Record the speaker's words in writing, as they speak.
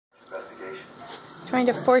Trying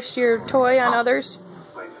to force your toy on others.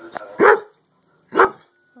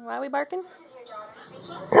 Why are we barking?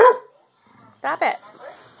 Stop it.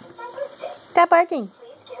 Stop barking.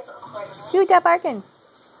 You stop barking.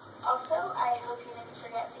 Also, I hope you didn't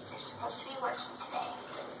forget that you're supposed to be working today.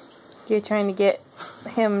 You're trying to get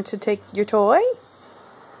him to take your toy?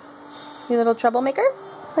 You little troublemaker?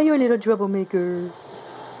 Are you a little troublemaker?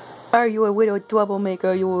 Are you a little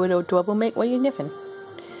troublemaker? Are you a little troublemaker? What are you sniffing?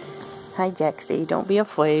 Hi, Jaxie. Don't be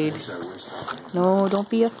afraid. No, don't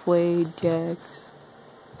be afraid, Jax.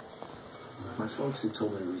 My folks, they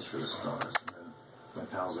told me to reach for the stars, and then my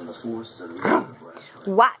pals in the force said reach for the brass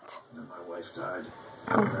ring. What? And then my wife died.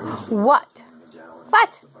 What?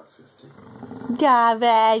 What?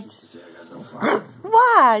 David.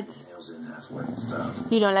 What?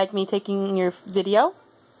 You don't like me taking your video?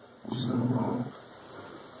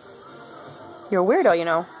 You're a weirdo, you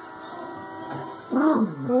know.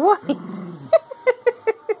 What?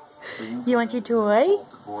 You want your toy?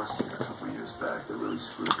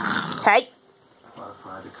 Hey!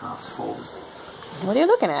 What are you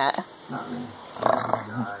looking at?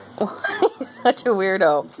 He's such a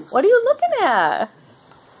weirdo. What are you looking at?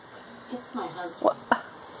 It's my husband.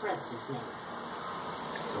 Francis' name.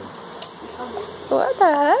 What the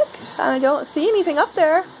heck? I don't see anything up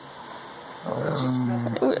there.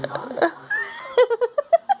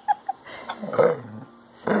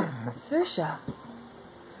 Sersha.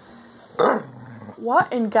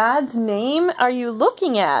 What in God's name are you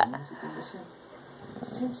looking at?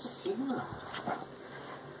 Since the funeral.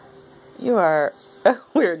 You are a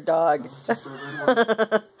weird dog. I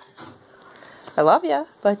love you,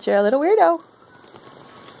 but you're a little weirdo.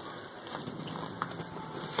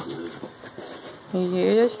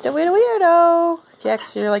 You're just a little weirdo.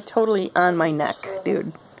 Jax, you're like totally on my neck,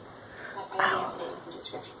 dude. Ow.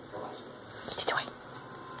 Get your toy.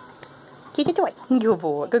 Get your toy. Good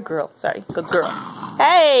boy. Good girl. Sorry. Good girl.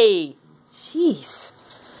 Hey! Jeez.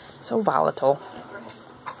 So volatile.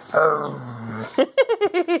 Arr.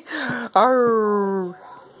 Arr.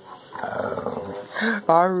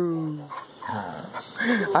 Arr.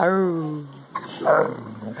 Arr.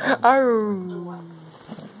 Arr.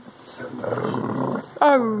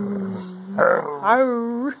 Arr.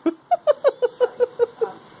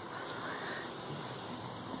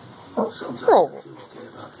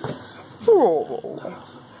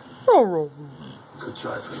 Arr.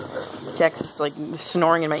 Jax is like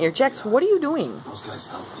snoring in my ear. Jax, what are you doing?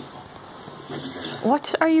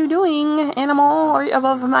 What are you doing, animal? Are you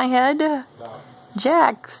above my head?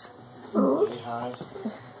 Jax. What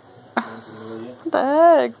the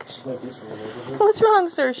heck? What's wrong,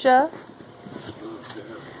 Sersha?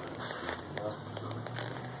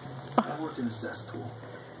 I work in a cesspool.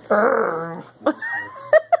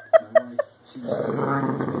 She was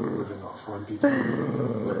living off one people.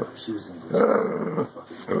 Whatever. She was English.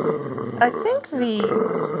 I think the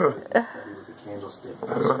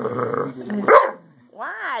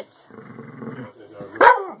what?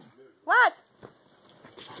 What?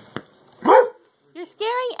 You're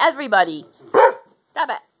scaring everybody. Stop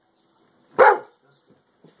it.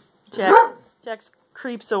 Jax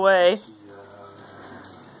creeps away. He's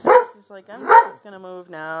like, I'm just gonna move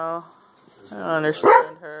now. I don't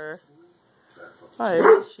understand her. Why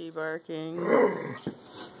is she barking?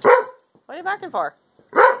 What are you barking for?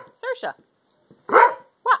 Sersha.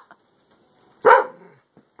 What?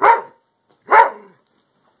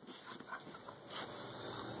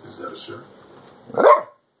 Is that a shirt?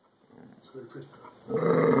 It's very pretty.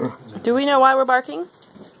 Do we know why we're barking?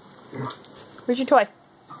 Where's your toy?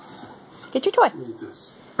 Get your toy.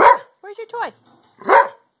 Where's your toy?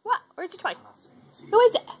 What? Where's your toy? Who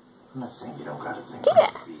is it? I'm not saying you don't gotta think Get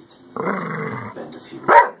it. Bend a few.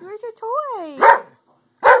 Where's your toy?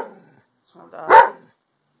 Hold on. As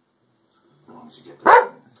long as you get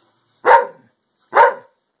that.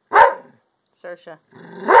 Sersha.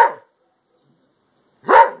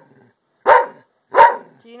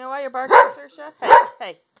 Do you know why you're barking, Sersha?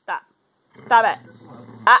 Hey, stop. Stop it.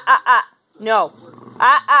 No.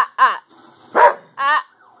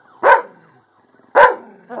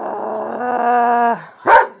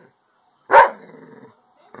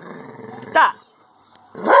 Stop.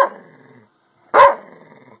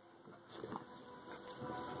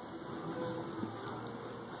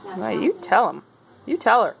 Now you tell him. You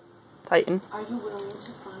tell her, Titan. Are you willing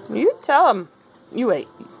to find You tell him. You wait.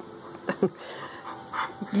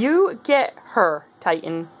 You get her,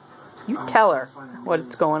 Titan. You tell her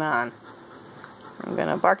what's going on. I'm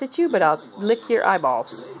gonna bark at you, but I'll lick your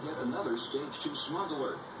eyeballs.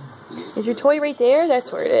 Is your toy right there?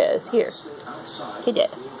 That's where it is. Here. Get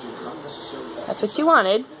it. That's what you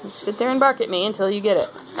wanted. You sit there and bark at me until you get it.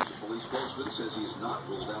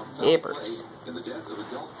 Papers. In the death of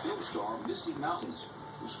adult film star Misty Mountains,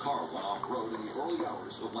 whose car went off-road in the early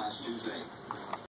hours of last Tuesday.